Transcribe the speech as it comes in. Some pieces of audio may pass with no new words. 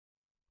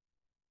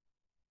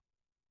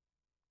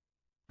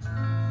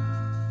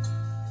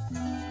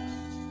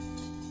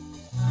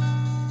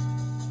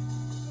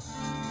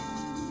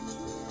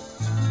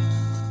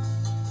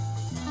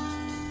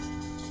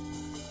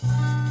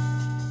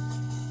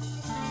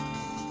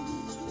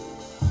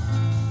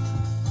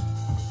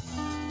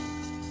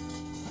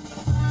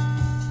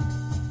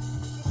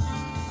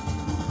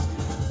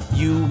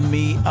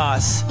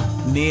us.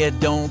 Near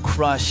don't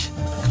crush,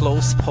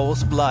 close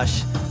post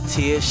blush,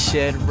 tears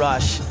shed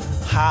rush,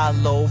 high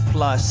low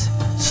plus,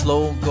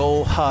 slow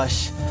go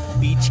hush,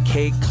 beach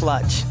cake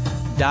clutch,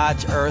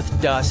 dodge earth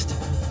dust,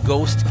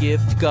 ghost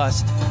give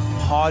gust,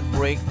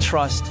 heartbreak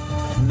trust,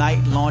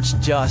 night launch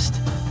just,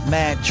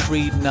 mad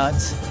tree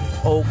nuts,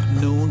 oak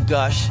noon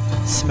gush,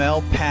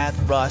 smell path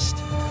rust,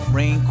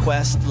 rain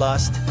quest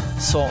lust,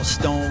 salt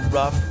stone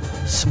rough,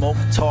 smoke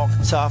talk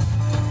tough,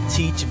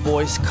 teach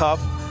voice cuff,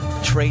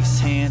 trace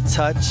hand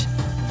touch,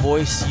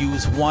 voice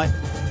use want,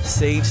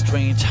 save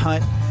strange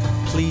hunt,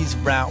 please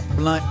route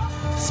blunt,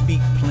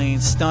 speak plain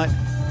stunt,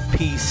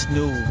 peace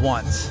new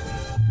once.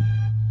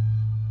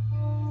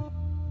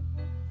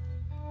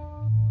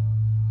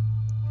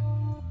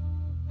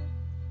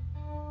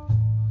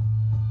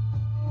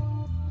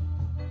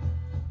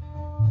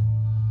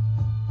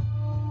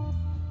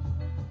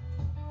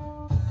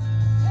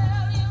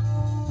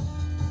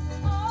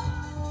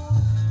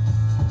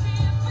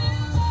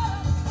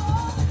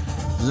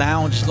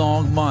 Lounge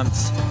long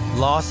months,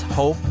 lost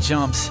hope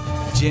jumps,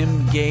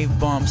 Jim gave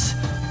bumps,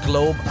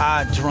 globe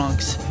eye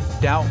drunks,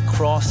 doubt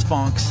cross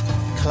funks,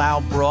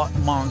 cloud brought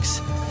monks,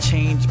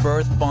 change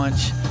birth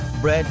bunch,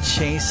 bread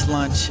chase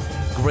lunch,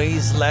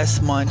 graze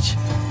less munch,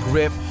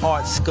 grip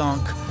heart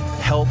skunk,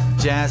 help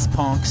jazz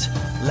punks,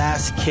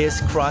 last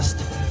kiss crust,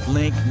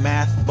 link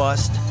math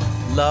bust,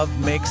 love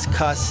mix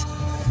cuss,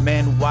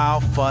 men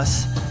wild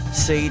fuss,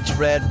 sage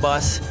red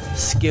bus,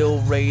 skill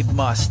raid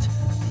must,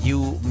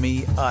 you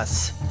me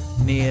us,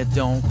 near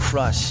don't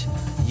crush,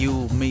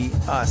 you me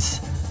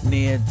us,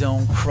 near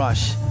don't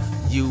crush,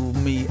 you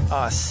me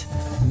us,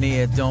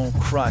 near don't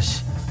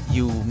crush,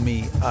 you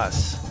me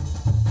us.